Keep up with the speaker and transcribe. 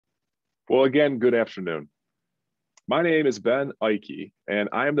Well, again, good afternoon. My name is Ben Eikey, and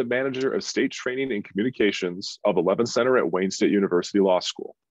I am the manager of state training and communications of the Levin Center at Wayne State University Law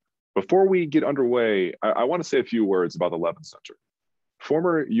School. Before we get underway, I want to say a few words about the Levin Center.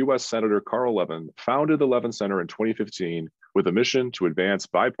 Former U.S. Senator Carl Levin founded the Levin Center in 2015 with a mission to advance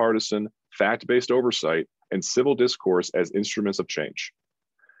bipartisan, fact-based oversight and civil discourse as instruments of change.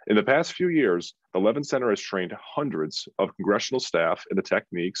 In the past few years, the Levin Center has trained hundreds of congressional staff in the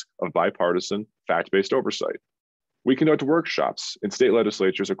techniques of bipartisan, fact-based oversight. We conduct workshops in state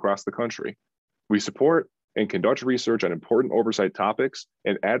legislatures across the country. We support and conduct research on important oversight topics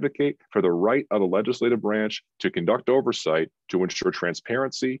and advocate for the right of the legislative branch to conduct oversight to ensure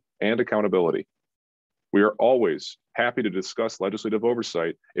transparency and accountability. We are always happy to discuss legislative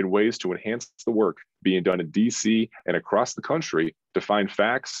oversight in ways to enhance the work being done in DC and across the country to find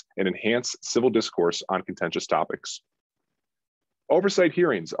facts and enhance civil discourse on contentious topics. Oversight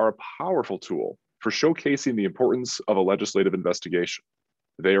hearings are a powerful tool for showcasing the importance of a legislative investigation.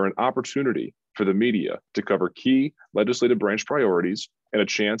 They are an opportunity for the media to cover key legislative branch priorities and a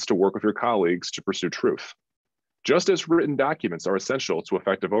chance to work with your colleagues to pursue truth. Just as written documents are essential to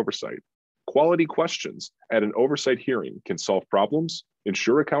effective oversight, quality questions at an oversight hearing can solve problems,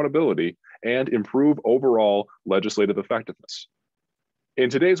 ensure accountability, and improve overall legislative effectiveness. In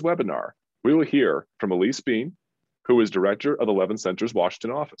today's webinar, we will hear from Elise Bean, who is director of the Levin Center's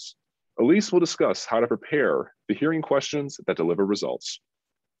Washington office. Elise will discuss how to prepare the hearing questions that deliver results.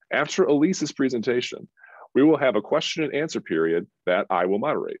 After Elise's presentation, we will have a question and answer period that I will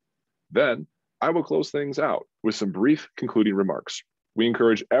moderate. Then I will close things out with some brief concluding remarks. We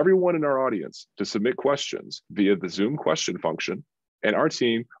encourage everyone in our audience to submit questions via the Zoom question function, and our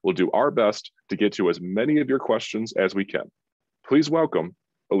team will do our best to get to as many of your questions as we can. Please welcome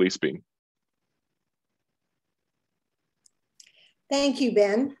Elise Bean. Thank you,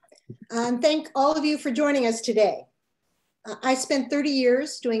 Ben. Thank all of you for joining us today. I spent 30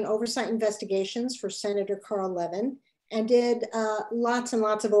 years doing oversight investigations for Senator Carl Levin and did lots and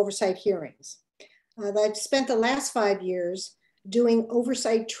lots of oversight hearings. I've spent the last 5 years doing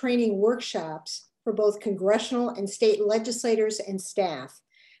oversight training workshops for both congressional and state legislators and staff.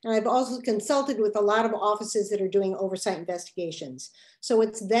 And I've also consulted with a lot of offices that are doing oversight investigations. So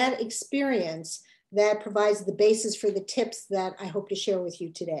it's that experience that provides the basis for the tips that I hope to share with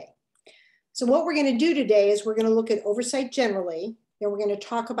you today. So what we're going to do today is we're going to look at oversight generally, then we're going to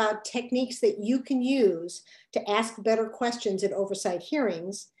talk about techniques that you can use to ask better questions at oversight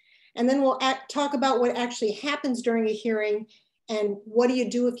hearings, and then we'll talk about what actually happens during a hearing and what do you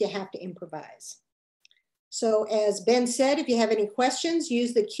do if you have to improvise. So as Ben said, if you have any questions,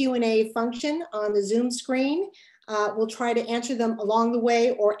 use the Q&A function on the Zoom screen. We'll try to answer them along the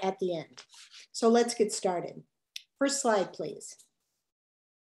way or at the end. So let's get started. First slide, please.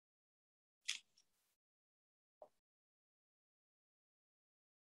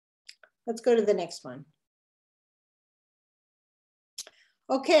 Let's go to the next one.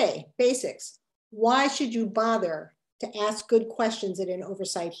 Okay, basics. Why should you bother to ask good questions at an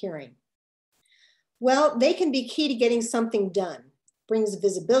oversight hearing? Well, they can be key to getting something done. Brings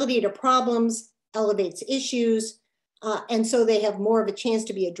visibility to problems, elevates issues, and so they have more of a chance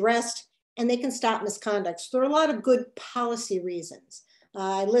to be addressed, and they can stop misconduct. So there are a lot of good policy reasons.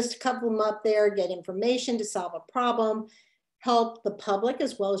 I list a couple of them up there: get information to solve a problem, help the public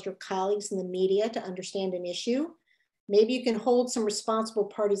as well as your colleagues in the media to understand an issue. Maybe you can hold some responsible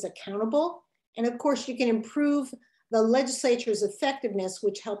parties accountable. And of course, you can improve the legislature's effectiveness,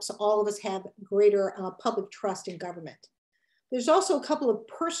 which helps all of us have greater public trust in government. There's also a couple of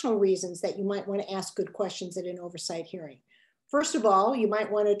personal reasons that you might want to ask good questions at an oversight hearing. First of all, you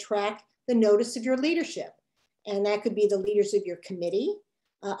might want to attract the notice of your leadership. And that could be the leaders of your committee,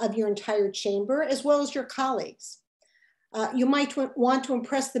 of your entire chamber, as well as your colleagues. You might want to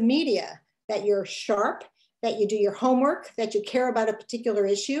impress the media that you're sharp, that you do your homework, that you care about a particular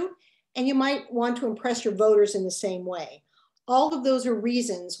issue, and you might want to impress your voters in the same way. All of those are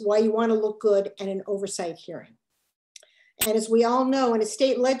reasons why you want to look good at an oversight hearing. And as we all know, in a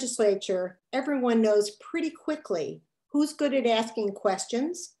state legislature, everyone knows pretty quickly who's good at asking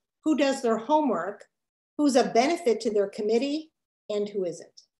questions, who does their homework, who's a benefit to their committee, and who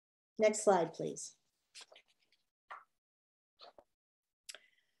isn't. Next slide, please.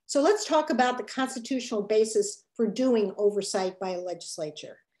 So let's talk about the constitutional basis for doing oversight by a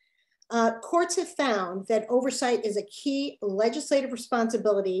legislature. Courts have found that oversight is a key legislative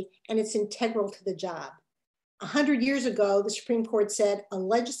responsibility and it's integral to the job. 100 years ago, the Supreme Court said a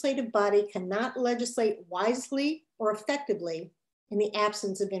legislative body cannot legislate wisely or effectively in the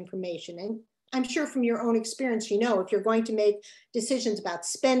absence of information. And I'm sure from your own experience, you know, if you're going to make decisions about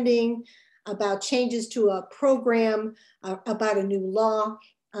spending, about changes to a program, about a new law,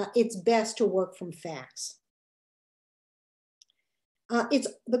 it's best to work from facts.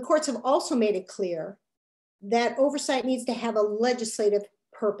 The courts have also made it clear that oversight needs to have a legislative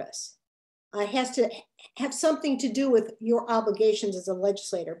purpose. It has to have something to do with your obligations as a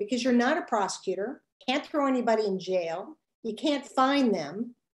legislator, because you're not a prosecutor, can't throw anybody in jail, you can't fine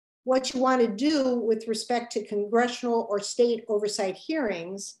them. What you want to do with respect to congressional or state oversight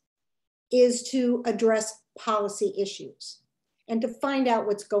hearings is to address policy issues and to find out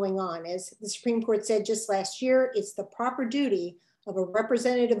what's going on. As the Supreme Court said just last year, it's the proper duty of a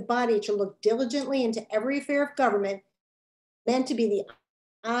representative body to look diligently into every affair of government, meant to be the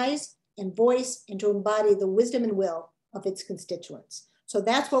eyes and voice and to embody the wisdom and will of its constituents. So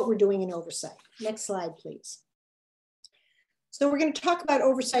that's what we're doing in oversight. Next slide, please. So we're going to talk about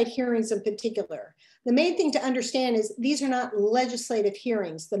oversight hearings in particular. The main thing to understand is these are not legislative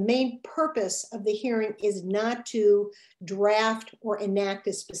hearings. The main purpose of the hearing is not to draft or enact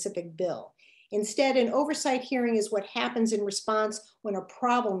a specific bill. Instead, an oversight hearing is what happens in response when a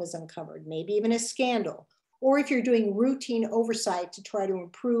problem is uncovered, maybe even a scandal, or if you're doing routine oversight to try to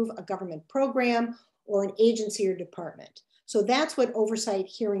improve a government program or an agency or department. So that's what oversight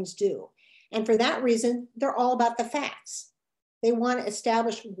hearings do. And for that reason, they're all about the facts. They want to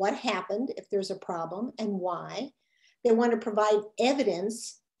establish what happened if there's a problem and why. They want to provide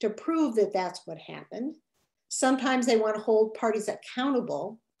evidence to prove that that's what happened. Sometimes they want to hold parties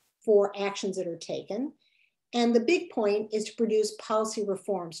accountable for actions that are taken. And the big point is to produce policy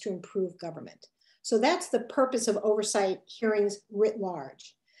reforms to improve government. So that's the purpose of oversight hearings writ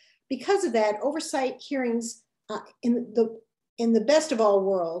large. Because of that, oversight hearings in the best of all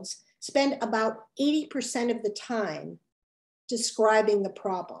worlds spend about 80% of the time describing the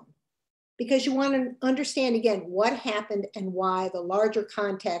problem, because you want to understand, again, what happened and why, the larger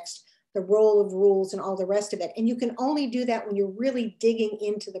context, the role of rules and all the rest of it. And you can only do that when you're really digging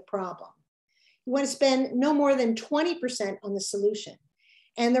into the problem. You want to spend no more than 20% on the solution.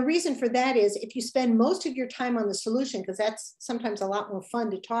 And the reason for that is if you spend most of your time on the solution, because that's sometimes a lot more fun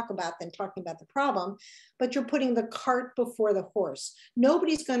to talk about than talking about the problem, but you're putting the cart before the horse.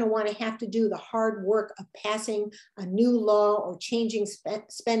 Nobody's going to want to have to do the hard work of passing a new law or changing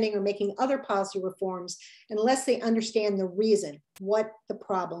spending or making other policy reforms unless they understand the reason, what the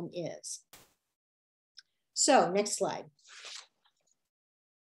problem is. So next slide.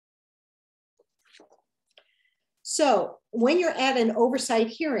 So when you're at an oversight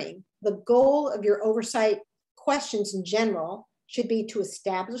hearing, the goal of your oversight questions in general should be to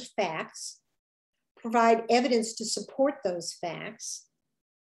establish facts, provide evidence to support those facts,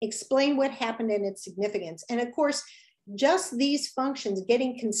 explain what happened and its significance. And of course, just these functions,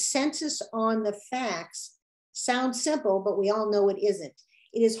 getting consensus on the facts, sounds simple, but we all know it isn't.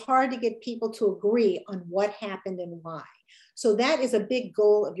 It is hard to get people to agree on what happened and why. So that is a big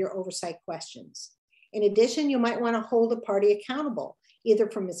goal of your oversight questions. In addition, you might want to hold a party accountable, either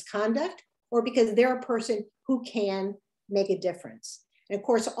for misconduct or because they're a person who can make a difference. And of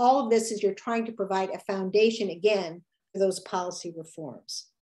course, all of this is you're trying to provide a foundation, again, for those policy reforms.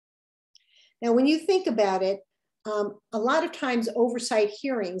 Now, when you think about it, a lot of times oversight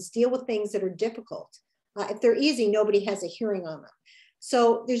hearings deal with things that are difficult. If they're easy, nobody has a hearing on them.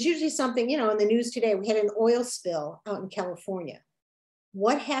 So there's usually something, you know, in the news today, we had an oil spill out in California.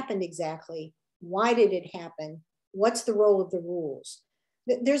 What happened exactly? Why did it happen? What's the role of the rules?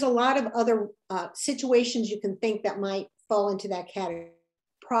 There's a lot of other situations you can think that might fall into that category.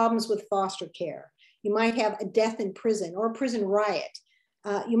 Problems with foster care. You might have a death in prison or a prison riot.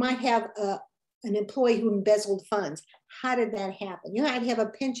 You might have an employee who embezzled funds. How did that happen? You might have a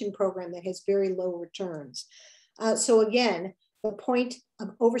pension program that has very low returns. So again, the point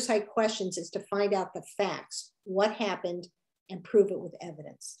of oversight questions is to find out the facts, what happened, and prove it with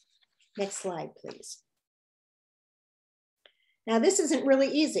evidence. Next slide, please. Now, this isn't really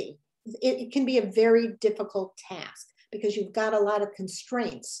easy. It can be a very difficult task because you've got a lot of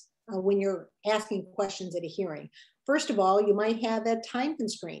constraints when you're asking questions at a hearing. First of all, you might have a time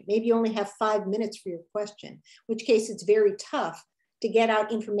constraint. Maybe you only have 5 minutes for your question, in which case it's very tough to get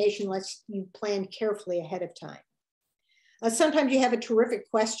out information unless you plan carefully ahead of time. Sometimes you have a terrific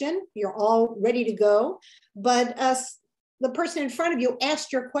question, you're all ready to go, but the person in front of you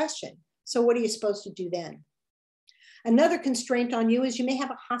asked your question. So what are you supposed to do then? Another constraint on you is you may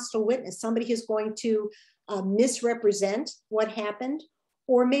have a hostile witness, somebody who's going to misrepresent what happened,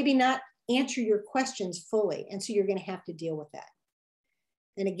 or maybe not answer your questions fully. And so you're going to have to deal with that.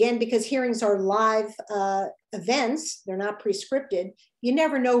 And again, because hearings are live events, they're not prescripted, you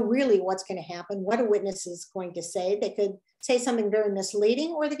never know really what's going to happen, what a witness is going to say. They could say something very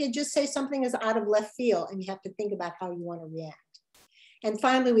misleading, or they could just say something that's out of left field, and you have to think about how you want to react. And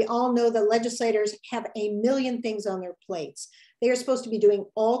finally, we all know that legislators have a million things on their plates. They are supposed to be doing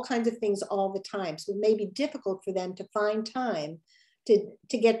all kinds of things all the time. So it may be difficult for them to find time to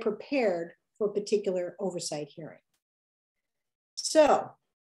get prepared for a particular oversight hearing. So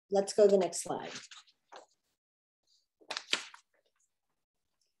let's go to the next slide.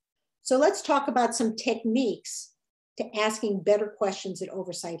 So let's talk about some techniques to asking better questions at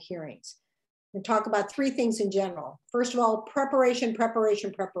oversight hearings. We'll talk about three things in general. First of all, preparation,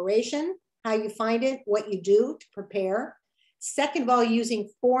 preparation, preparation, how you find it, what you do to prepare. Second of all, using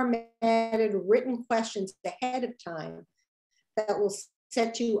formatted written questions ahead of time that will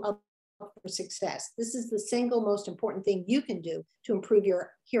set you up for success. This is the single most important thing you can do to improve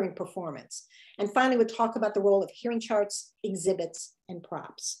your hearing performance. And finally, we'll talk about the role of hearing charts, exhibits, and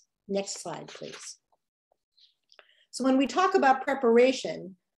props. Next slide, please. So when we talk about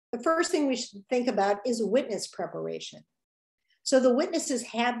preparation, the first thing we should think about is witness preparation. So the witnesses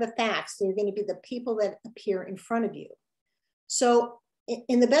have the facts. They're going to be the people that appear in front of you. So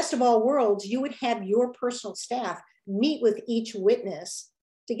in the best of all worlds, you would have your personal staff meet with each witness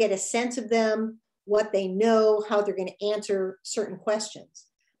to get a sense of them, what they know, how they're going to answer certain questions.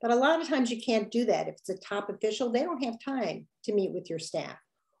 But a lot of times you can't do that. If it's a top official, they don't have time to meet with your staff.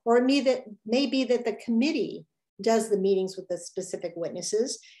 Or it may be that the committee does the meetings with the specific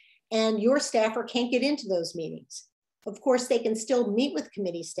witnesses and your staffer can't get into those meetings. Of course, they can still meet with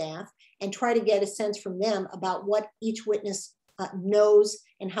committee staff and try to get a sense from them about what each witness knows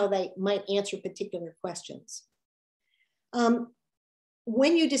and how they might answer particular questions.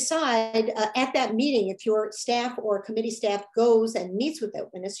 When you decide at that meeting, if your staff or committee staff goes and meets with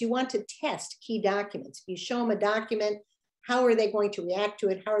that witness, you want to test key documents. If you show them a document, how are they going to react to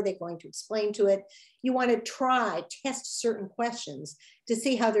it? How are they going to explain to it? You want to test certain questions to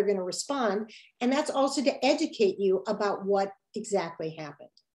see how they're going to respond. And that's also to educate you about what exactly happened.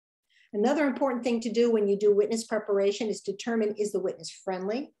 Another important thing to do when you do witness preparation is determine, is the witness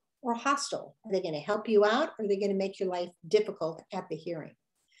friendly or hostile? Are they going to help you out, or are they going to make your life difficult at the hearing?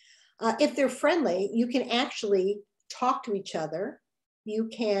 If they're friendly, you can actually talk to each other. You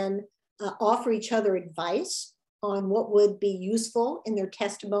can offer each other advice on what would be useful in their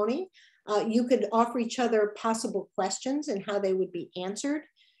testimony. You could offer each other possible questions and how they would be answered.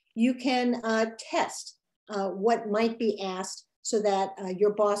 You can test what might be asked so that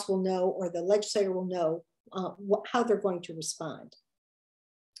your boss will know, or the legislator will know how they're going to respond.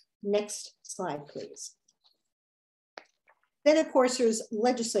 Next slide, please. Then, of course, there's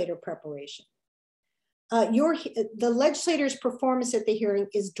legislator preparation. The legislator's performance at the hearing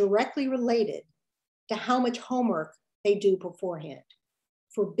is directly related to how much homework they do beforehand.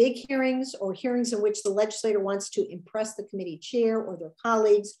 For big hearings or hearings in which the legislator wants to impress the committee chair or their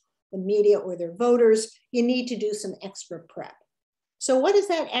colleagues, the media or their voters, you need to do some extra prep. So what does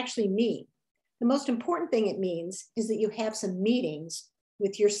that actually mean? The most important thing it means is that you have some meetings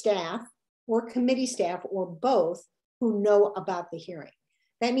with your staff or committee staff or both who know about the hearing.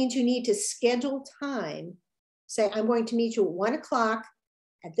 That means you need to schedule time. Say, I'm going to meet you at 1 o'clock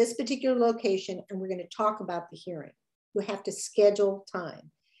at this particular location, and we're going to talk about the hearing. You have to schedule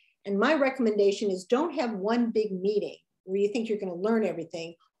time. And my recommendation is don't have one big meeting where you think you're going to learn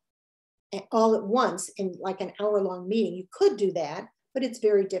everything all at once in like an hour-long meeting. You could do that, but it's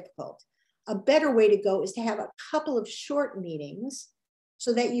very difficult. A better way to go is to have a couple of short meetings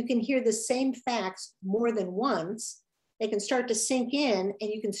so that you can hear the same facts more than once. They can start to sink in,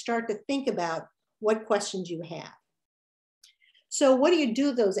 and you can start to think about what questions you have. So what do you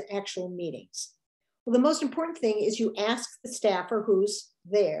do those actual meetings? Well, the most important thing is you ask the staffer who's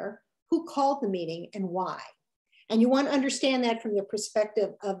there, who called the meeting and why. And you want to understand that from the perspective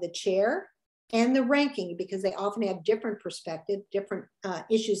of the chair and the ranking, because they often have different perspective, different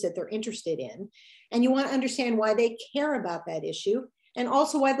issues that they're interested in. And you want to understand why they care about that issue, and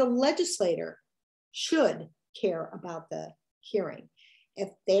also why the legislator should care about the hearing. If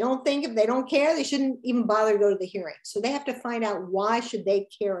they don't care, they shouldn't even bother to go to the hearing. So they have to find out why should they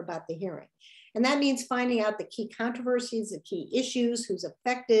care about the hearing. And that means finding out the key controversies, the key issues, who's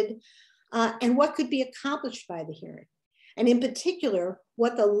affected, and what could be accomplished by the hearing. And in particular,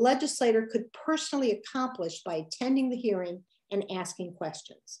 what the legislator could personally accomplish by attending the hearing and asking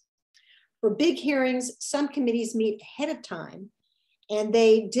questions. For big hearings, some committees meet ahead of time and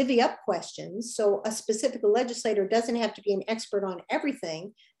they divvy up questions. So a specific legislator doesn't have to be an expert on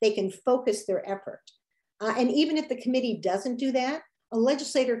everything. They can focus their effort. And even if the committee doesn't do that, A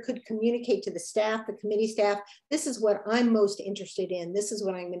legislator could communicate to the staff, the committee staff, this is what I'm most interested in. This is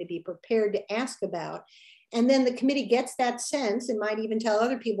what I'm going to be prepared to ask about. And then the committee gets that sense and might even tell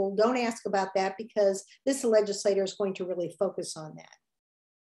other people, don't ask about that because this legislator is going to really focus on that.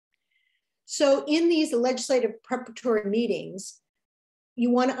 So in these legislative preparatory meetings,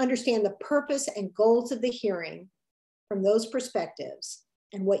 you want to understand the purpose and goals of the hearing from those perspectives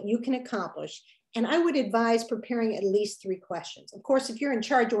and what you can accomplish. And I would advise preparing at least 3 questions. Of course, if you're in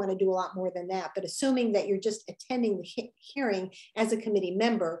charge, you want to do a lot more than that, but assuming that you're just attending the hearing as a committee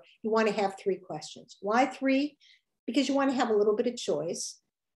member, you want to have 3 questions. Why 3? Because you want to have a little bit of choice.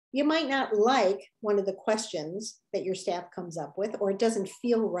 You might not like one of the questions that your staff comes up with, or it doesn't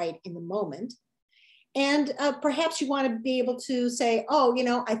feel right in the moment. And perhaps you want to be able to say, oh, you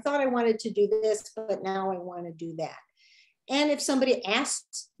know, I thought I wanted to do this, but now I want to do that. And if somebody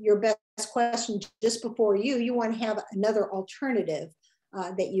asks your best question just before you, you want to have another alternative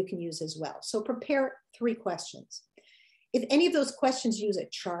that you can use as well. So prepare 3 questions. If any of those questions use a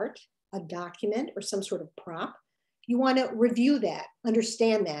chart, a document, or some sort of prop, you want to review that,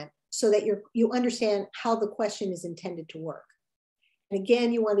 understand that, so that you understand how the question is intended to work. And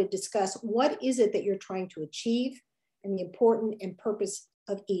again, you want to discuss what is it that you're trying to achieve and the importance and purpose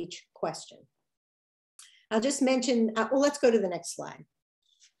of each question. I'll just mention, well, let's go to the next slide.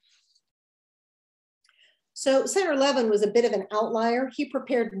 So Senator Levin was a bit of an outlier. He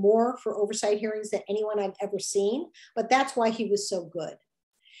prepared more for oversight hearings than anyone I've ever seen, but that's why he was so good.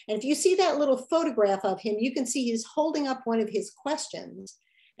 And if you see that little photograph of him, you can see he's holding up one of his questions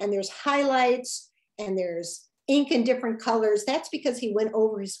and there's highlights and there's ink in different colors. That's because he went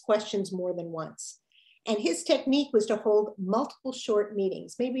over his questions more than once. And his technique was to hold multiple short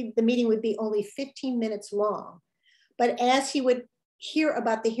meetings. Maybe the meeting would be only 15 minutes long, but as he would hear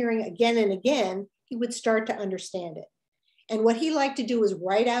about the hearing again and again, he would start to understand it. And what he liked to do was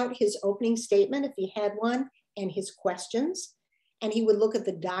write out his opening statement, if he had one, and his questions. And he would look at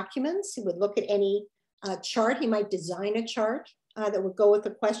the documents. He would look at any chart. He might design a chart that would go with the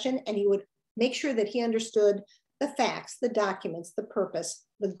question, and he would make sure that he understood the facts, the documents, the purpose,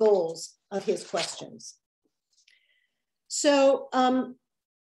 the goals of his questions. So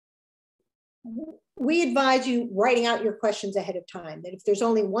we advise you writing out your questions ahead of time, that if there's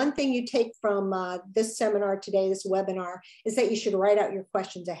only one thing you take from this seminar today, this webinar, is that you should write out your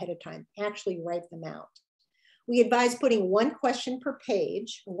questions ahead of time, actually write them out. We advise putting 1 question per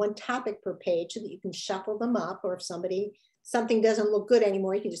page, or 1 topic per page, so that you can shuffle them up, or if something doesn't look good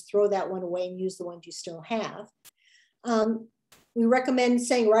anymore, you can just throw that one away and use the ones you still have. We recommend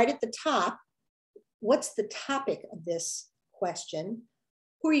saying right at the top, what's the topic of this question?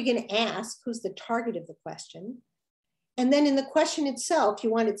 Who are you going to ask? Who's the target of the question? And then in the question itself,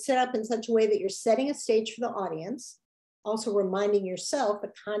 you want it set up in such a way that you're setting a stage for the audience, also reminding yourself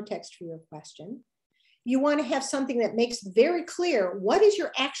the context for your question. You want to have something that makes very clear, what is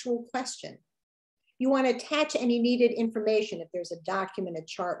your actual question? You want to attach any needed information. If there's a document, a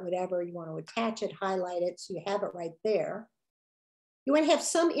chart, whatever, you want to attach it, highlight it, so you have it right there. You want to have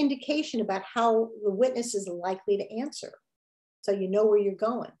some indication about how the witness is likely to answer, so you know where you're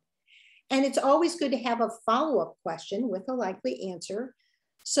going. And it's always good to have a follow-up question with a likely answer.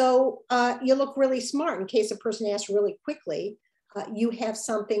 So you look really smart in case a person asks really quickly, you have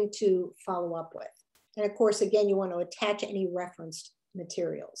something to follow up with. And of course, again, you want to attach any referenced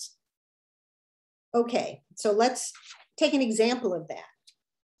materials. Okay, so let's take an example of that.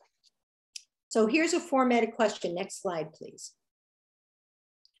 So here's a formatted question. Next slide, please.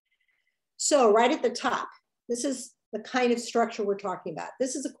 So right at the top, this is the kind of structure we're talking about.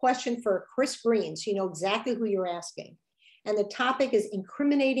 This is a question for Chris Green, so you know exactly who you're asking. And the topic is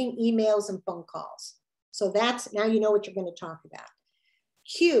incriminating emails and phone calls. So that's, now you know what you're going to talk about.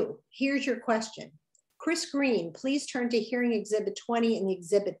 Q, here's your question. Chris Green, please turn to Hearing Exhibit 20 in the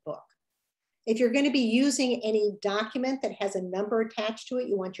exhibit book. If you're going to be using any document that has a number attached to it,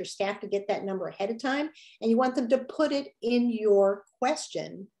 you want your staff to get that number ahead of time, and you want them to put it in your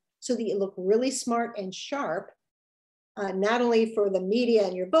question so that you look really smart and sharp, not only for the media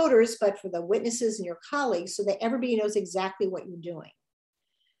and your voters, but for the witnesses and your colleagues, so that everybody knows exactly what you're doing.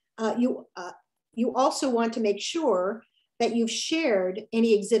 You also want to make sure that you've shared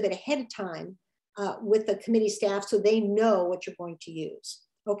any exhibit ahead of time with the committee staff so they know what you're going to use.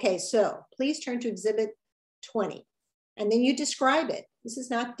 Okay, so please turn to Exhibit 20, and then you describe it. This is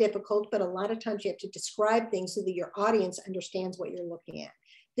not difficult, but a lot of times you have to describe things so that your audience understands what you're looking at.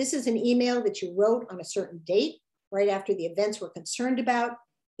 This is an email that you wrote on a certain date, right after the events we're concerned about.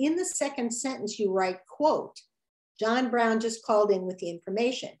 In the second sentence, you write, quote, John Brown just called in with the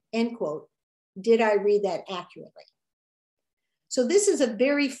information, end quote. Did I read that accurately? So this is a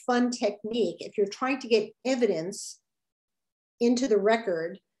very fun technique if you're trying to get evidence into the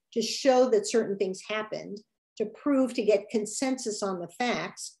record to show that certain things happened, to prove, to get consensus on the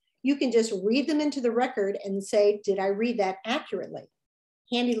facts. You can just read them into the record and say, did I read that accurately?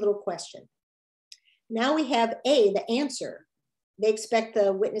 Handy little question. Now we have A, the answer. They expect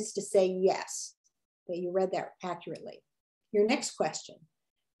the witness to say yes, that you read that accurately. Your next question,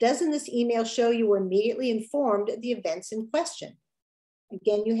 doesn't this email show you were immediately informed of the events in question?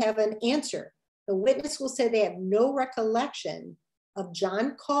 Again, you have an answer. The witness will say they have no recollection of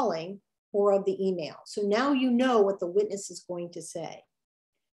John calling or of the email. So now you know what the witness is going to say.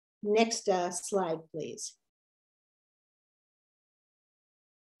 Next slide, please.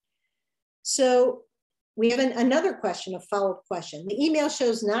 So we have another question, a follow-up question. The email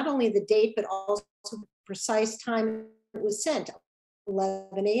shows not only the date, but also the precise time it was sent,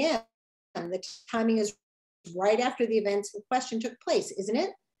 11 a.m. The timing is right after the events in question took place, isn't it?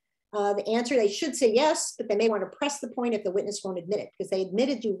 The answer, they should say yes, but they may want to press the point if the witness won't admit it, because they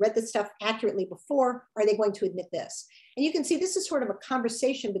admitted you read the stuff accurately before. Are they going to admit this? And you can see this is sort of a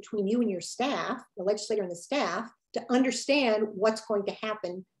conversation between you and your staff, the legislator and the staff, to understand what's going to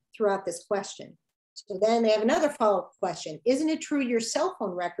happen throughout this question. So then they have another follow-up question. Isn't it true your cell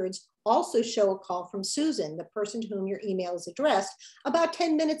phone records also show a call from Susan, the person to whom your email is addressed, about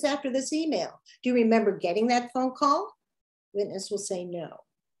 10 minutes after this email? Do you remember getting that phone call? Witness will say no.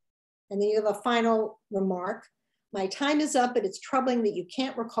 And then you have a final remark. My time is up, but it's troubling that you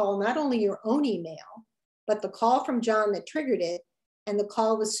can't recall not only your own email, but the call from John that triggered it and the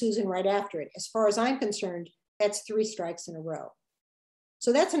call with Susan right after it. As far as I'm concerned, that's 3 strikes in a row.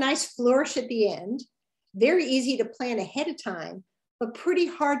 So that's a nice flourish at the end. Very easy to plan ahead of time, but pretty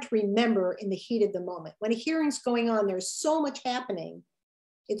hard to remember in the heat of the moment. When a hearing's going on, there's so much happening.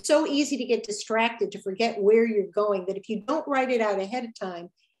 It's so easy to get distracted, to forget where you're going, that if you don't write it out ahead of time,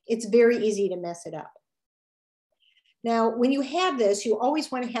 it's very easy to mess it up. Now, when you have this, you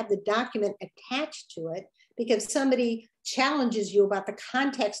always want to have the document attached to it, because somebody challenges you about the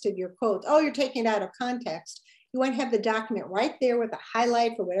context of your quotes. Oh, you're taking it out of context. You want to have the document right there with a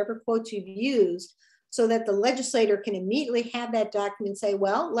highlight for whatever quotes you've used, so that the legislator can immediately have that document say,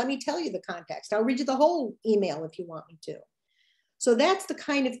 well, let me tell you the context. I'll read you the whole email if you want me to. So that's the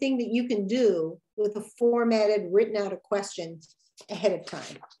kind of thing that you can do with a formatted, written out a question ahead of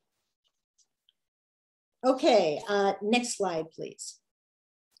time. Okay, next slide, please.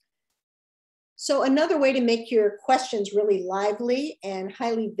 So another way to make your questions really lively and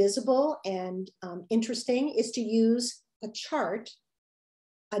highly visible and interesting is to use a chart,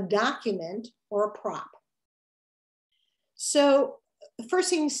 a document, or a prop. So the first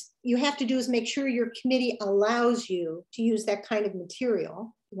things you have to do is make sure your committee allows you to use that kind of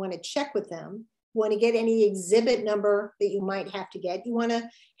material. You want to check with them. You want to get any exhibit number that you might have to get. You want to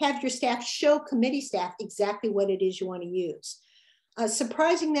have your staff show committee staff exactly what it is you want to use.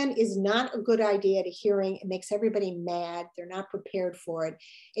 Surprising them is not a good idea at a hearing. It makes everybody mad. They're not prepared for it.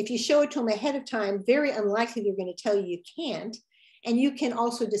 If you show it to them ahead of time, very unlikely they're going to tell you you can't. And you can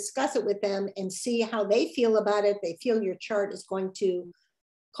also discuss it with them and see how they feel about it. They feel your chart is going to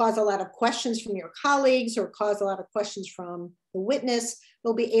cause a lot of questions from your colleagues or cause a lot of questions from the witness.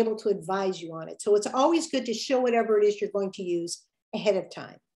 They'll be able to advise you on it. So it's always good to show whatever it is you're going to use ahead of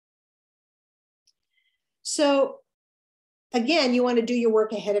time. So again, you want to do your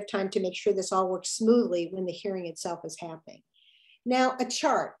work ahead of time to make sure this all works smoothly when the hearing itself is happening. Now, a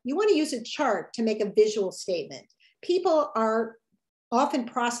chart. You want to use a chart to make a visual statement. People are often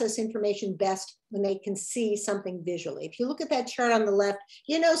process information best when they can see something visually. If you look at that chart on the left,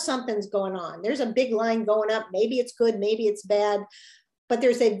 you know something's going on. There's a big line going up. Maybe it's good, maybe it's bad, but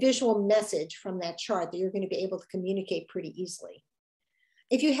there's a visual message from that chart that you're going to be able to communicate pretty easily.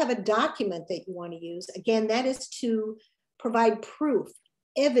 If you have a document that you want to use, again, that is to provide proof,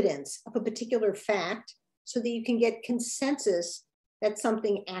 evidence of a particular fact so that you can get consensus that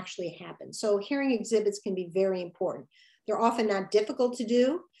something actually happened. So hearing exhibits can be very important. They're often not difficult to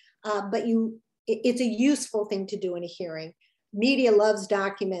do, but it's a useful thing to do in a hearing. Media loves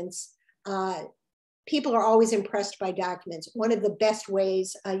documents. People are always impressed by documents. One of the best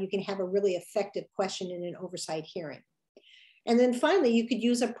ways you can have a really effective question in an oversight hearing. And then finally, you could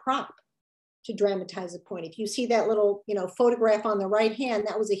use a prop to dramatize the point. If you see that little photograph on the right hand,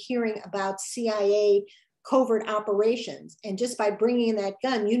 that was a hearing about CIA covert operations. And just by bringing in that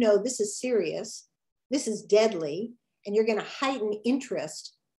gun, you know this is serious, this is deadly, and you're going to heighten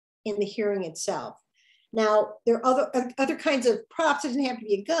interest in the hearing itself. Now, there are other kinds of props. It doesn't have to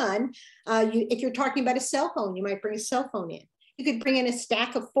be a gun. If you're talking about a cell phone, you might bring a cell phone in. You could bring in a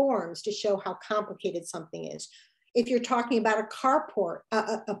stack of forms to show how complicated something is. If you're talking about a part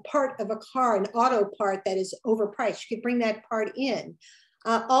of a car, an auto part that is overpriced, you could bring that part in.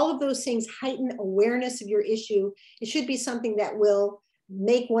 All of those things heighten awareness of your issue. It should be something that will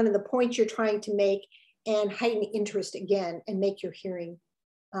make one of the points you're trying to make and heighten interest again and make your hearing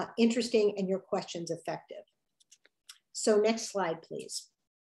interesting and your questions effective. So next slide, please.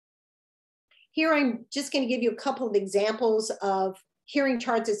 Here I'm just going to give you a couple of examples of hearing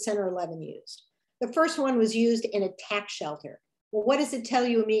charts that Senator Levin used. The first one was used in a tax shelter. Well, what does it tell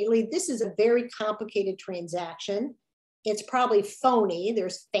you immediately? This is a very complicated transaction. It's probably phony.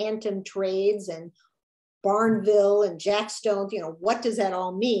 There's phantom trades and Barnville and Jackstone. You know, what does that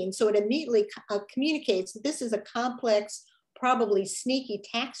all mean? So it immediately communicates that this is a complex, probably sneaky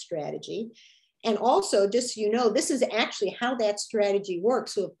tax strategy. And also, just so you know, this is actually how that strategy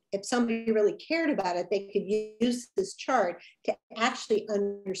works. So if somebody really cared about it, they could use this chart to actually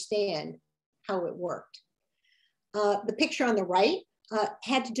understand how it worked. The picture on the right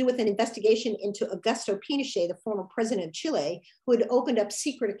had to do with an investigation into Augusto Pinochet, the former president of Chile, who had opened up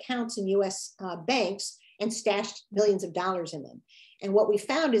secret accounts in US banks and stashed millions of dollars in them. And what we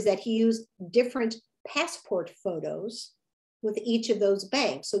found is that he used different passport photos with each of those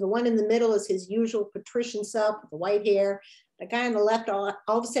banks. So the one in the middle is his usual patrician self with the white hair. The guy on the left all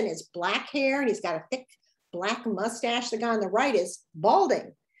of a sudden has black hair and he's got a thick black mustache. The guy on the right is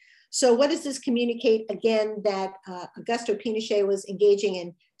balding. So what does this communicate? Again, that Augusto Pinochet was engaging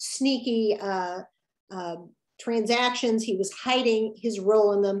in sneaky transactions. He was hiding his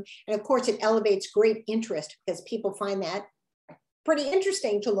role in them. And of course, it elevates great interest because people find that pretty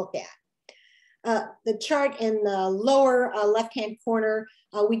interesting to look at. The chart in the lower left-hand corner,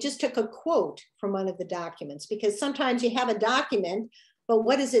 we just took a quote from one of the documents because sometimes you have a document, but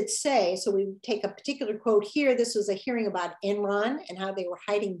what does it say? So we take a particular quote here. This was a hearing about Enron and how they were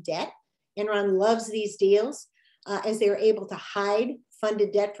hiding debt. Enron loves these deals as they were able to hide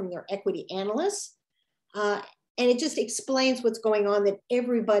funded debt from their equity analysts. And it just explains what's going on, that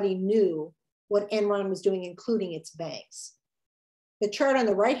everybody knew what Enron was doing, including its banks. The chart on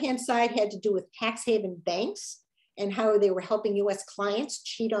the right-hand side had to do with tax haven banks and how they were helping US clients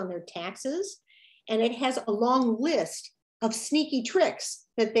cheat on their taxes. And it has a long list of sneaky tricks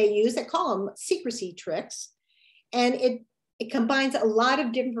that they use. They call them secrecy tricks. And it combines a lot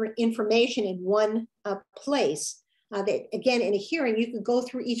of different information in one place. That, again, in a hearing, you could go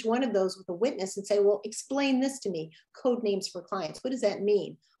through each one of those with a witness and say, well, explain this to me. Code names for clients. What does that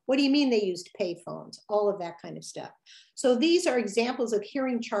mean? What do you mean they used pay phones? All of that kind of stuff. So these are examples of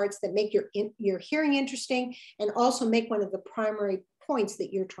hearing charts that make your hearing interesting and also make one of the primary points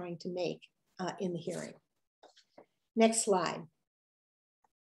that you're trying to make in the hearing. Next slide.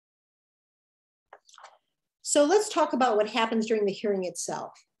 So let's talk about what happens during the hearing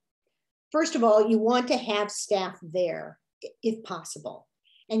itself. First of all, you want to have staff there if possible.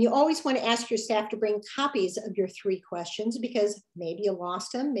 And you always want to ask your staff to bring copies of your 3 questions because maybe you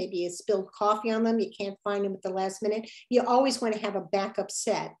lost them, maybe you spilled coffee on them, you can't find them at the last minute. You always want to have a backup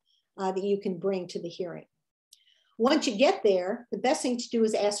set that you can bring to the hearing. Once you get there, the best thing to do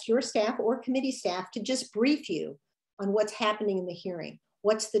is ask your staff or committee staff to just brief you on what's happening in the hearing.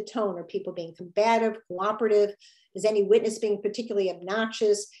 What's the tone? Are people being combative, cooperative? Is any witness being particularly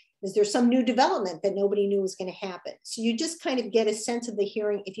obnoxious? Is there some new development that nobody knew was going to happen? So you just kind of get a sense of the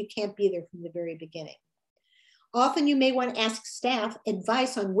hearing if you can't be there from the very beginning. Often you may want to ask staff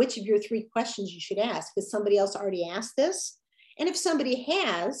advice on which of your 3 questions you should ask. Has somebody else already asked this? And if somebody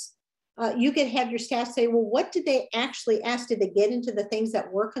has, you could have your staff say, well, what did they actually ask? Did they get into the things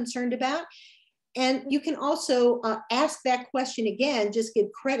that we're concerned about? And you can also ask that question again, just give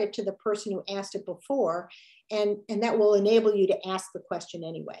credit to the person who asked it before, and that will enable you to ask the question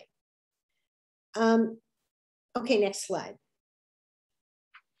anyway. Okay, next slide.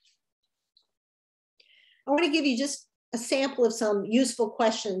 I want to give you just a sample of some useful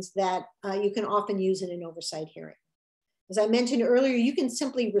questions that you can often use in an oversight hearing. As I mentioned earlier, you can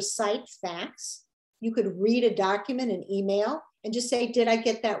simply recite facts. You could read a document, an email, and just say, did I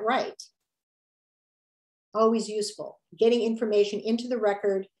get that right? Always useful. Getting information into the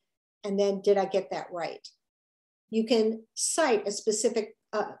record, and then did I get that right? You can cite a specific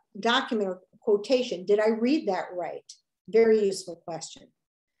document or quotation. Did I read that right? Very useful question.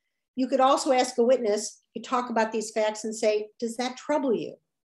 You could also ask a witness, you talk about these facts and say, does that trouble you?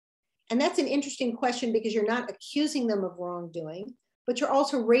 And that's an interesting question because you're not accusing them of wrongdoing, but you're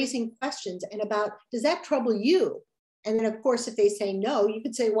also raising questions and about, does that trouble you? And then of course, if they say no, you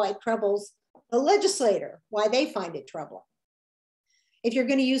could say why it troubles the legislator, why they find it troubling. If you're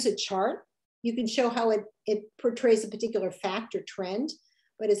going to use a chart, you can show how it portrays a particular fact or trend.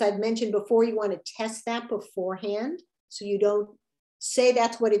 But as I've mentioned before, you want to test that beforehand. So you don't say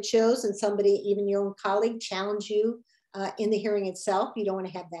that's what it shows and somebody, even your own colleague, challenge you in the hearing itself. You don't want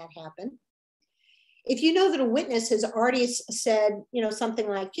to have that happen. If you know that a witness has already said, something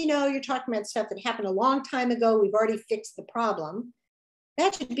like, you're talking about stuff that happened a long time ago, we've already fixed the problem,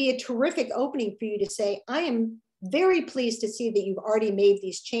 that should be a terrific opening for you to say, I am very pleased to see that you've already made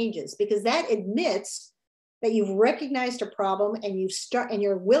these changes, because that admits that you've recognized a problem and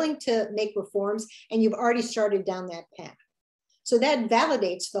you're willing to make reforms and you've already started down that path. So that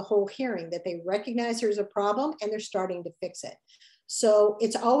validates the whole hearing, that they recognize there's a problem and they're starting to fix it. So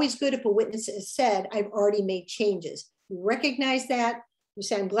it's always good if a witness has said, I've already made changes. You recognize that, you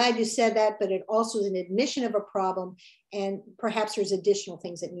say, I'm glad you said that, but it also is an admission of a problem and perhaps there's additional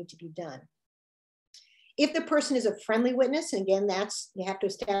things that need to be done. If the person is a friendly witness, and again, you have to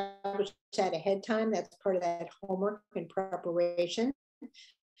establish that ahead of time, that's part of that homework and preparation,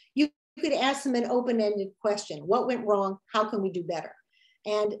 you could ask them an open-ended question. What went wrong? How can we do better?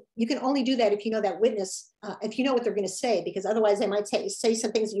 And you can only do that if you know that witness, if you know what they're going to say, because otherwise they might say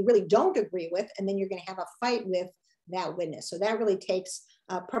some things that you really don't agree with, and then you're going to have a fight with that witness. So that really takes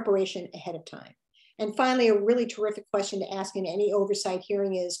preparation ahead of time. And finally, a really terrific question to ask in any oversight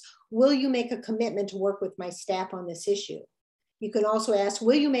hearing is, will you make a commitment to work with my staff on this issue? You can also ask,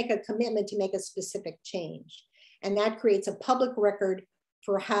 will you make a commitment to make a specific change? And that creates a public record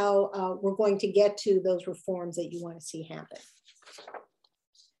for how we're going to get to those reforms that you want to see happen.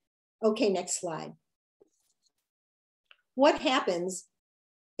 Okay, next slide. What happens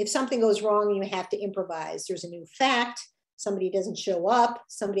if something goes wrong and you have to improvise? There's a new fact, somebody doesn't show up,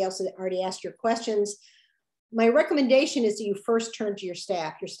 somebody else has already asked your questions. My recommendation is that you first turn to your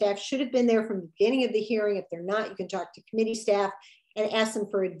staff. Your staff should have been there from the beginning of the hearing. If they're not, you can talk to committee staff and ask them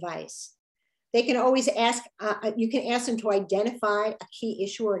for advice. They can always ask, you can ask them to identify a key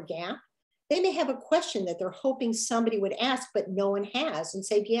issue or a gap. They may have a question that they're hoping somebody would ask, but no one has, and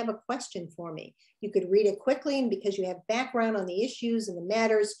say, do you have a question for me? You could read it quickly, and because you have background on the issues and the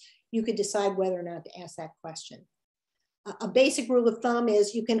matters, you could decide whether or not to ask that question. A basic rule of thumb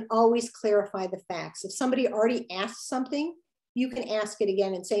is you can always clarify the facts. If somebody already asked something, you can ask it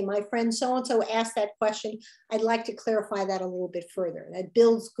again and say, my friend so-and-so asked that question. I'd like to clarify that a little bit further. That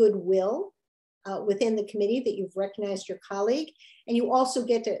builds goodwill within the committee that you've recognized your colleague, and you also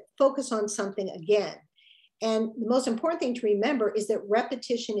get to focus on something again. And the most important thing to remember is that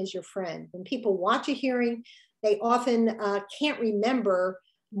repetition is your friend. When people watch a hearing, they often can't remember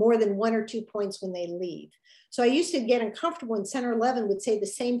more than 1 or 2 points when they leave. So I used to get uncomfortable when Senator Levin would say the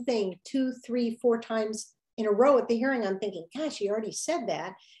same thing 2, 3, 4 times in a row at the hearing. I'm thinking, gosh, he already said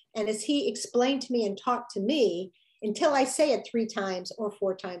that. And as he explained to me and talked to me, until I say it 3 times or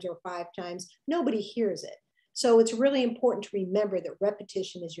 4 times or 5 times, nobody hears it. So it's really important to remember that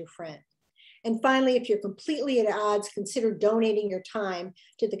repetition is your friend. And finally, if you're completely at odds, consider donating your time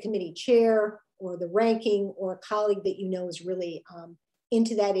to the committee chair or the ranking or a colleague that you know is really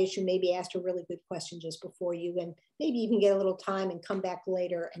into that issue, maybe asked a really good question just before you, and maybe even get a little time and come back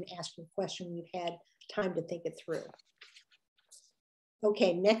later and ask your question when you've had time to think it through.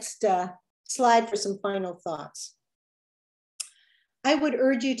 Okay, next slide for some final thoughts. I would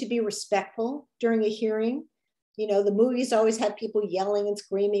urge you to be respectful during a hearing. You know, the movies always have people yelling and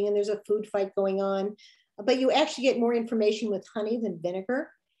screaming and there's a food fight going on, but you actually get more information with honey than vinegar.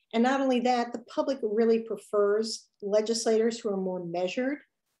 And not only that, the public really prefers legislators who are more measured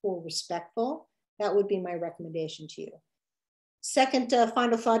or respectful. That would be my recommendation to you. Second,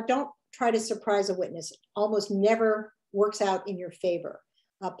 final thought, don't try to surprise a witness. It almost never works out in your favor.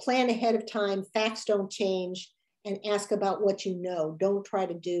 Plan ahead of time, facts don't change, and ask about what you know. Don't try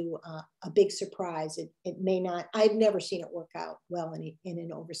to do a big surprise. It may not, I've never seen it work out well in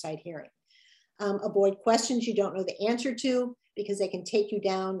an oversight hearing. Avoid questions you don't know the answer to, because they can take you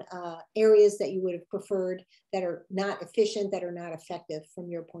down areas that you would have preferred that are not efficient, that are not effective from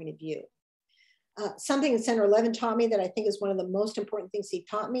your point of view. Something that Senator Levin taught me that I think is one of the most important things he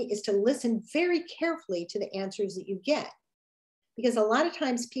taught me is to listen very carefully to the answers that you get. Because a lot of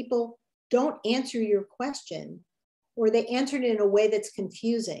times people don't answer your question, or they answered it in a way that's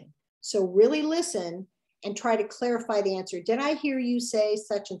confusing. So really listen and try to clarify the answer. Did I hear you say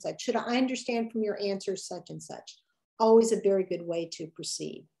such and such? Should I understand from your answer such and such? Always a very good way to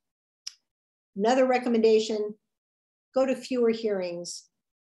proceed. Another recommendation, go to fewer hearings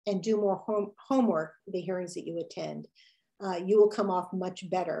and do more homework for the hearings that you attend. You will come off much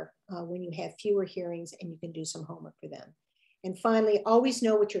better when you have fewer hearings and you can do some homework for them. And finally, always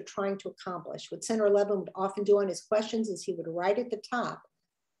know what you're trying to accomplish. What Senator Levin would often do on his questions is he would write at the top,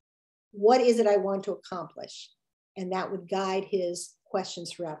 what is it I want to accomplish? And that would guide his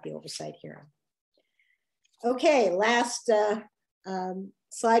questions throughout the oversight hearing. Okay, last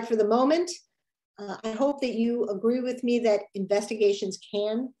slide for the moment. I hope that you agree with me that investigations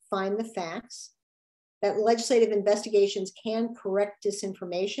can find the facts, that legislative investigations can correct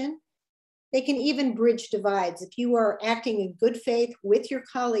disinformation. They can even bridge divides. If you are acting in good faith with your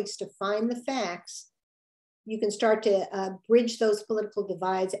colleagues to find the facts, you can start to bridge those political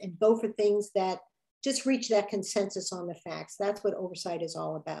divides and go for things that just reach that consensus on the facts. That's what oversight is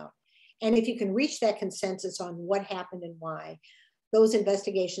all about. And if you can reach that consensus on what happened and why, those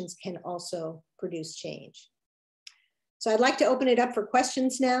investigations can also produce change. So I'd like to open it up for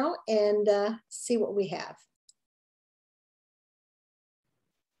questions now and see what we have.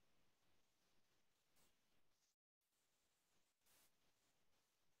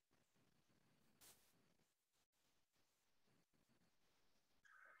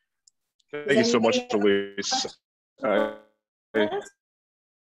 Thank you so much, Elise.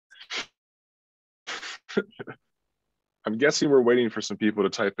 I'm guessing we're waiting for some people to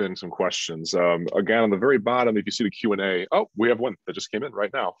type in some questions. Again, on the very bottom, if you see the Q&A, oh, we have one that just came in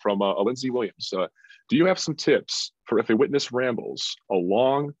right now from Lindsay Williams. Do you have some tips for if a witness rambles, a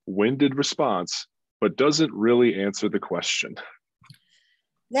long-winded response, but doesn't really answer the question?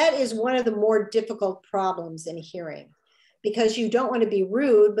 That is one of the more difficult problems in a hearing, because you don't want to be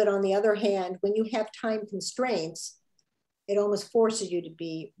rude, but on the other hand, when you have time constraints, it almost forces you to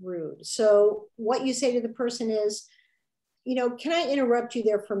be rude. So what you say to the person is, you know, can I interrupt you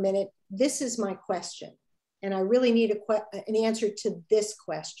there for a minute? This is my question, and I really need an answer to this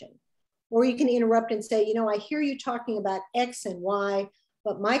question. Or you can interrupt and say, you know, I hear you talking about X and Y,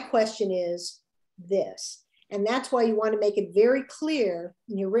 but my question is this. And that's why you want to make it very clear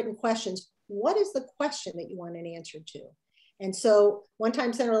in your written questions, what is the question that you want an answer to? And so one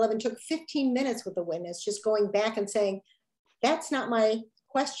time Senator Levin took 15 minutes with the witness, just going back and saying, that's not my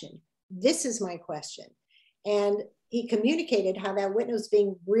question. This is my question. And he communicated how that witness was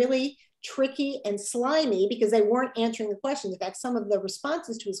being really tricky and slimy because they weren't answering the questions. In fact, some of the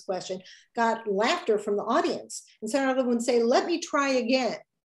responses to his question got laughter from the audience. And Senator Levin would say, let me try again.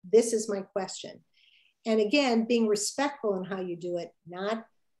 This is my question. And again, being respectful in how you do it, not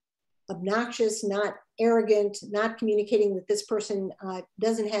obnoxious, not arrogant, not communicating that this person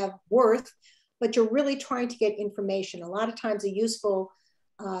doesn't have worth, but you're really trying to get information. A lot of times a useful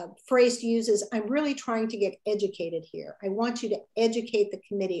phrase to use is, I'm really trying to get educated here. I want you to educate the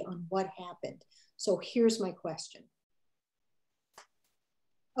committee on what happened. So here's my question.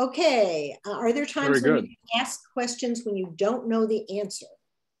 Okay, are there times when you ask questions when you don't know the answer?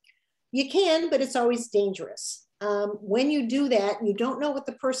 You can, but it's always dangerous. When you do that, you don't know what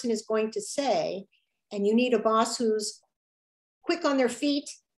the person is going to say, and you need a boss who's quick on their feet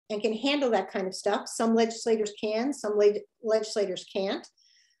and can handle that kind of stuff. Some legislators can, some legislators can't.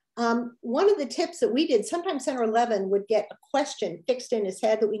 One of the tips that we did, sometimes Senator Levin would get a question fixed in his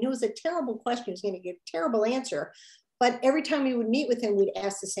head that we knew was a terrible question, he was going to get a terrible answer. But every time we would meet with him, we'd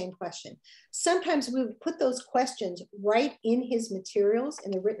ask the same question. Sometimes we would put those questions right in his materials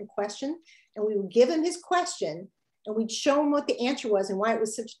in the written question, and we would give him his question, and we'd show him what the answer was and why it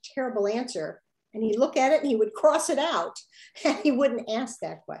was such a terrible answer. And he'd look at it and he would cross it out, and he wouldn't ask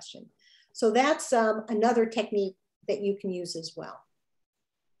that question. So that's another technique that you can use as well.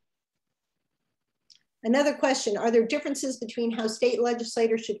 Another question, are there differences between how state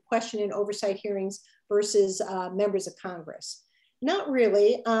legislators should question in oversight hearings versus members of Congress? Not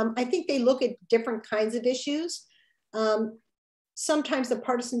really. I think they look at different kinds of issues. Sometimes the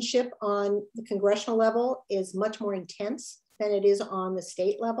partisanship on the congressional level is much more intense than it is on the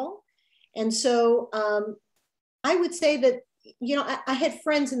state level. And so I would say that, you know, I had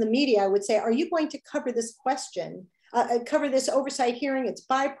friends in the media, I would say, are you going to cover this question? Cover this oversight hearing? It's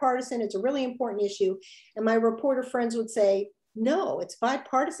bipartisan, it's a really important issue. And my reporter friends would say, no, it's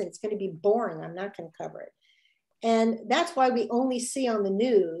bipartisan, it's going to be boring, I'm not going to cover it. And that's why we only see on the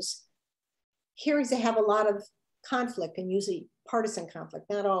news hearings that have a lot of conflict, and usually partisan conflict,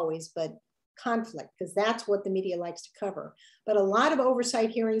 not always, but conflict, because that's what the media likes to cover. But a lot of oversight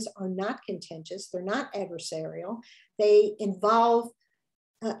hearings are not contentious, they're not adversarial, they involve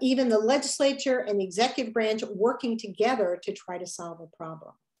even the legislature and the executive branch working together to try to solve a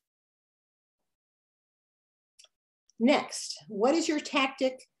problem. Next, what is your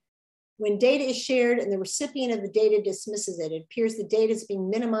tactic when data is shared and the recipient of the data dismisses it? It appears the data is being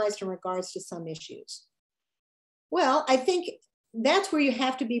minimized in regards to some issues. Well, I think that's where you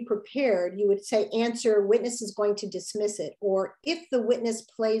have to be prepared. You would say, answer, witness is going to dismiss it. Or if the witness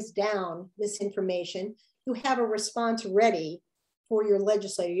plays down misinformation, you have a response ready for your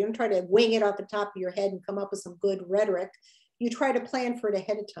legislator. You don't try to wing it off the top of your head and come up with some good rhetoric. you try to plan for it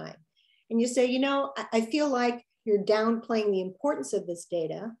ahead of time. And you say, you know, I feel like you're downplaying the importance of this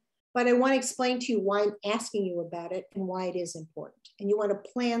data, but I want to explain to you why I'm asking you about it and why it is important. And you want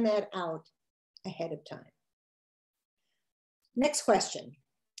to plan that out ahead of time. Next question.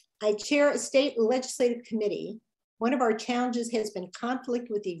 I chair a state legislative committee. One of our challenges has been conflict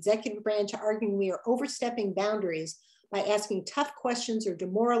with the executive branch, arguing we are overstepping boundaries by asking tough questions or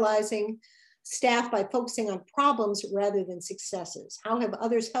demoralizing staff by focusing on problems rather than successes. How have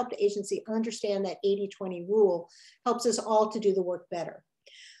others helped the agency understand that 80-20 rule helps us all to do the work better?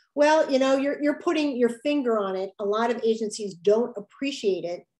 Well, you know, you're putting your finger on it. A lot of agencies don't appreciate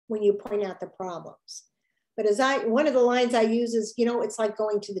it when you point out the problems. But one of the lines I use is, you know, it's like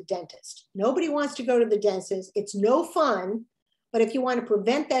going to the dentist. Nobody wants to go to the dentist. It's no fun. But if you want to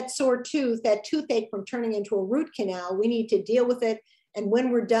prevent that sore tooth, that toothache from turning into a root canal, we need to deal with it. And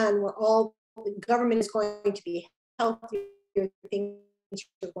when we're done, the government is going to be healthier. Things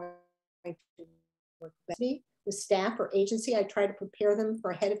are going to work better. With staff or agency, I try to prepare them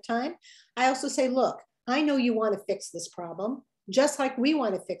for ahead of time. I also say, look, I know you want to fix this problem, just like we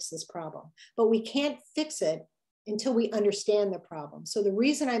want to fix this problem, but we can't fix it until we understand the problem. So the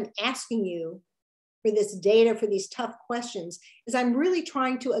reason I'm asking you for this data, for these tough questions, is I'm really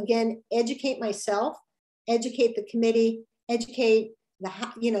trying to, again, educate myself, educate the committee, educate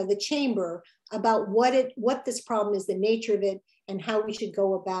the chamber about what this problem is, the nature of it, and how we should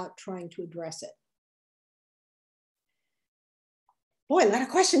go about trying to address it. Boy, a lot of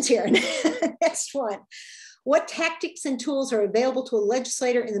questions here. Next one. What tactics and tools are available to a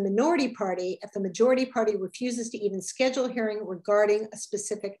legislator in the minority party if the majority party refuses to even schedule a hearing regarding a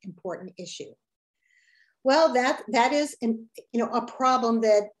specific important issue? Well, that is a problem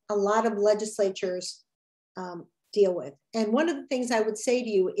that a lot of legislatures deal with. And one of the things I would say to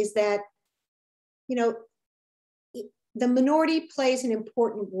you is that, you know, the minority plays an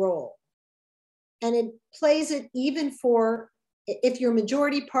important role, and it plays it even for if your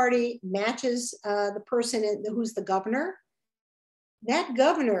majority party matches the person who's the governor. That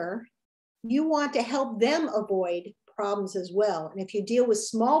governor, you want to help them avoid problems as well. And if you deal with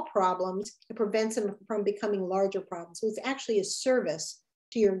small problems, it prevents them from becoming larger problems. So it's actually a service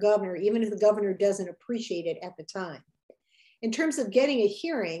to your governor, even if the governor doesn't appreciate it at the time. In terms of getting a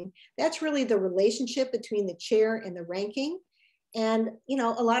hearing, that's really the relationship between the chair and the ranking. And, you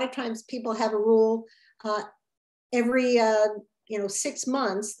know, a lot of times people have a rule every 6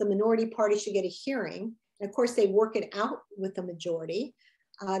 months, the minority party should get a hearing. And of course, they work it out with the majority.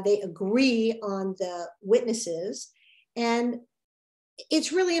 They agree on the witnesses. And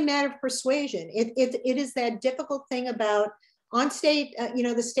it's really a matter of persuasion. It is that difficult thing about on state,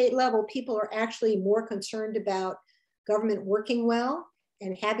 the state level, people are actually more concerned about government working well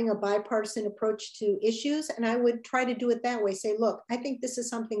and having a bipartisan approach to issues. And I would try to do it that way. Say, look, I think this is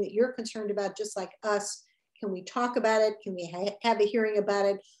something that you're concerned about just like us. Can we talk about it? Can we have a hearing about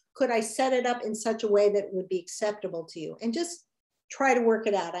it? Could I set it up in such a way that would be acceptable to you? And just try to work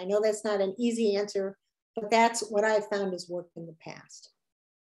it out. I know that's not an easy answer, but that's what I've found has worked in the past.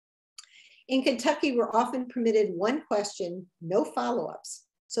 In Kentucky, we're often permitted one question, no follow-ups.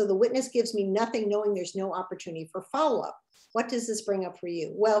 So the witness gives me nothing knowing there's no opportunity for follow-up. What does this bring up for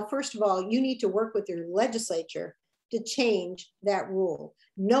you? Well, first of all, you need to work with your legislature to change that rule.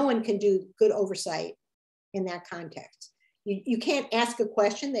 No one can do good oversight in that context. You can't ask a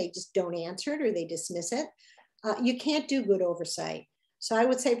question, they just don't answer it or they dismiss it. You can't do good oversight. So I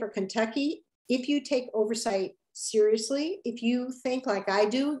would say for Kentucky, if you take oversight seriously, if you think like I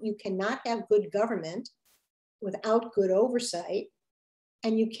do, you cannot have good government without good oversight,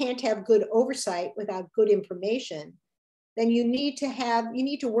 and you can't have good oversight without good information, then you need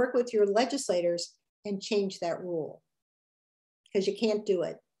to work with your legislators and change that rule, because you can't do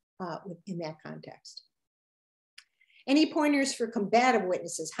it in that context. Any pointers for combative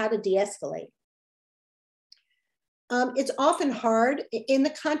witnesses, how to de-escalate? It's often hard. In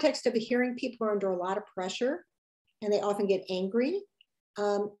the context of a hearing, people are under a lot of pressure and they often get angry.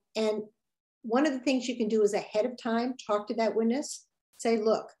 And one of the things you can do is ahead of time, talk to that witness, say,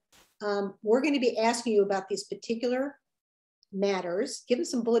 look, we're going to be asking you about these particular matters, give them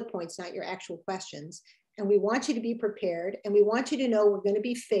some bullet points, not your actual questions. And we want you to be prepared, and we want you to know we're going to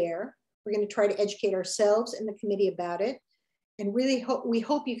be fair. We're going to try to educate ourselves and the committee about it. And really we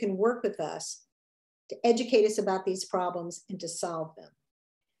hope you can work with us to educate us about these problems and to solve them.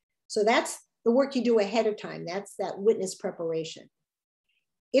 So that's the work you do ahead of time. That's that witness preparation.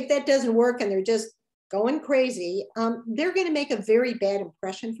 If that doesn't work and they're just going crazy, they're going to make a very bad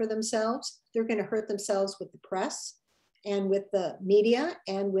impression for themselves. They're going to hurt themselves with the press and with the media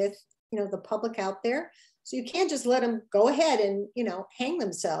and with the public out there. So you can't just let them go ahead and, hang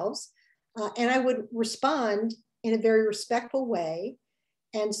themselves. And I would respond in a very respectful way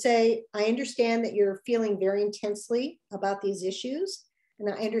and say, I understand that you're feeling very intensely about these issues. And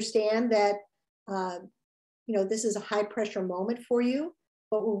I understand that, this is a high pressure moment for you,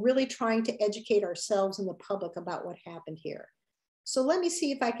 but we're really trying to educate ourselves and the public about what happened here. So let me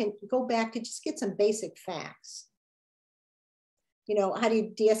see if I can go back to just get some basic facts. How do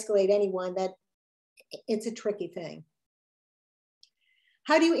you de-escalate anyone? That it's a tricky thing.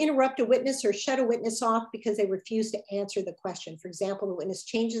 How do you interrupt a witness or shut a witness off because they refuse to answer the question? For example, the witness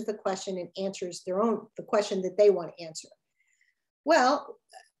changes the question and answers the question that they want to answer. Well,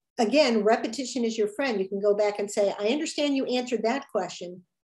 again, repetition is your friend. You can go back and say, I understand you answered that question,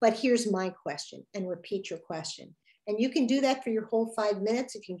 but here's my question, and repeat your question. And you can do that for your whole 5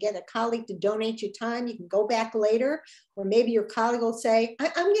 minutes. If you can get a colleague to donate your time, you can go back later, or maybe your colleague will say,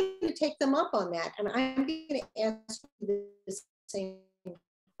 I'm going to take them up on that, and I'm going to ask the same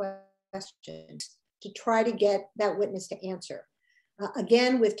question to try to get that witness to answer.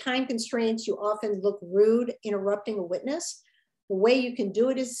 Again, with time constraints, you often look rude interrupting a witness. The way you can do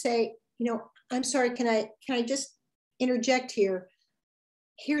it is say, I'm sorry, can I just interject here?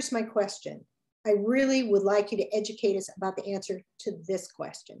 Here's my question. I really would like you to educate us about the answer to this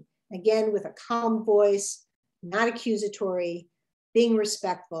question. Again, with a calm voice, not accusatory, being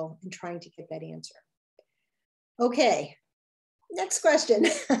respectful, and trying to get that answer. Okay, next question.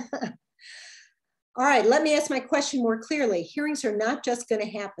 All right, let me ask my question more clearly. Hearings are not just going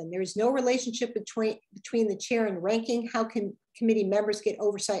to happen. There is no relationship between the chair and ranking. How can committee members get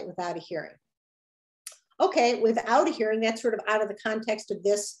oversight without a hearing? Okay, without a hearing, that's sort of out of the context of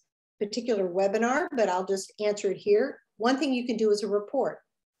this particular webinar, but I'll just answer it here. One thing you can do is a report.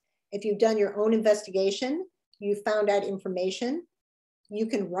 If you've done your own investigation, you found out information, you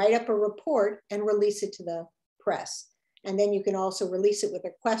can write up a report and release it to the press. And then you can also release it with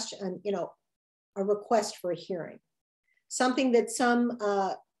a question, a request for a hearing. Something that some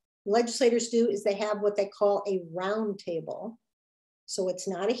legislators do is they have what they call a round table. So it's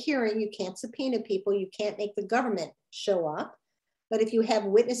not a hearing, you can't subpoena people, you can't make the government show up. But if you have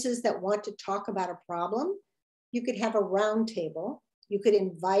witnesses that want to talk about a problem, you could have a round table. You could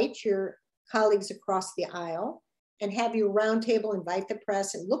invite your colleagues across the aisle and have your round table, invite the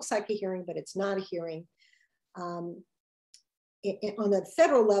press. It looks like a hearing, but it's not a hearing. On the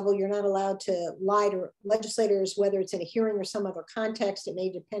federal level, you're not allowed to lie to legislators, whether it's in a hearing or some other context. It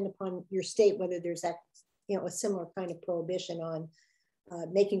may depend upon your state, whether there's that, a similar kind of prohibition on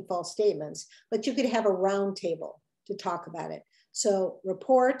making false statements, but you could have a round table to talk about it. So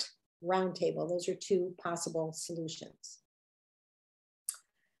report, round table, those are two possible solutions.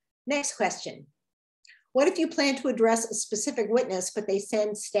 Next question. What if you plan to address a specific witness, but they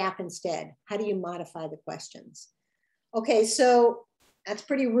send staff instead? How do you modify the questions? Okay, so that's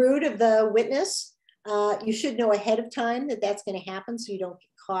pretty rude of the witness. You should know ahead of time that that's going to happen so you don't get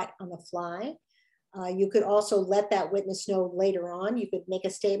caught on the fly. You could also let that witness know later on. You could make a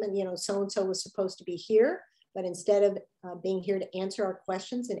statement, so-and-so was supposed to be here, but instead of being here to answer our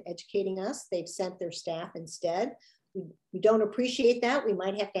questions and educating us, they've sent their staff instead. We don't appreciate that. We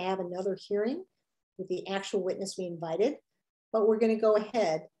might have to have another hearing with the actual witness we invited, but we're going to go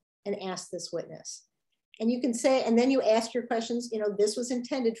ahead and ask this witness. And you can say, and then you ask your questions, this was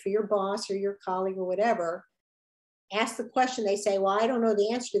intended for your boss or your colleague or whatever. Ask the question, they say, well, I don't know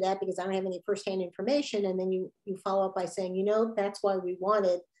the answer to that because I don't have any firsthand information. And then you follow up by saying, that's why we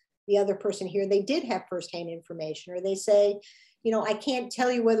wanted the other person here. They did have firsthand information. Or they say, I can't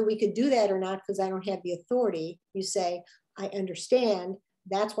tell you whether we could do that or not because I don't have the authority. You say, I understand.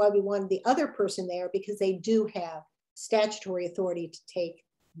 That's why we wanted the other person there because they do have statutory authority to take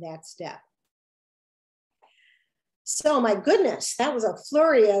that step. So my goodness, that was a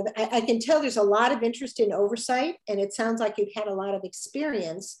flurry of, I can tell there's a lot of interest in oversight, and it sounds like you've had a lot of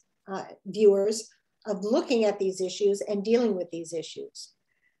experience, viewers, of looking at these issues and dealing with these issues.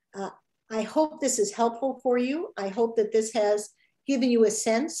 I hope this is helpful for you. I hope that this has given you a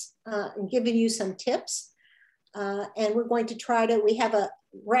sense and given you some tips. And we're going to try to,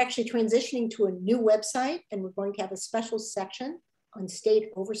 we're actually transitioning to a new website, and we're going to have a special section on state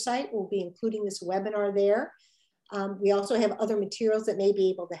oversight. We'll be including this webinar there. We also have other materials that may be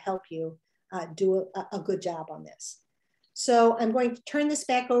able to help you do a good job on this. So I'm going to turn this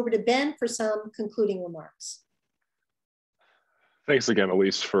back over to Ben for some concluding remarks. Thanks again,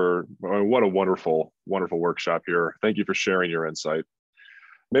 Elise, for what a wonderful, wonderful workshop here. Thank you for sharing your insight.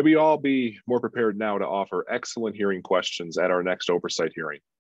 May we all be more prepared now to offer excellent hearing questions at our next oversight hearing.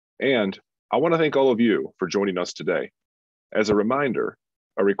 And I want to thank all of you for joining us today. As a reminder,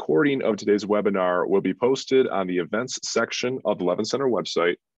 A recording of today's webinar will be posted on the events section of the Levin Center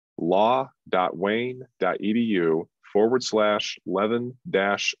website,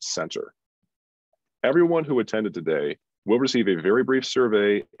 law.wayne.edu/Levin-Center. Everyone who attended today will receive a very brief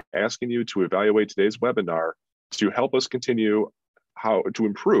survey asking you to evaluate today's webinar to help us continue to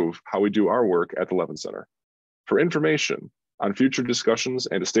improve how we do our work at the Levin Center. For information on future discussions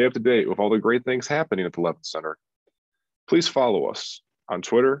and to stay up to date with all the great things happening at the Levin Center, please follow us on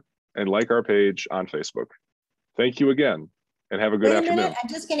Twitter and like our page on Facebook. Thank you again and have a good afternoon. Wait a minute, I'm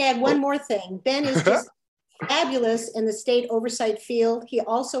just gonna add one more thing. Ben is just fabulous in the state oversight field. He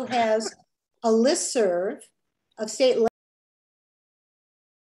also has a listserv of state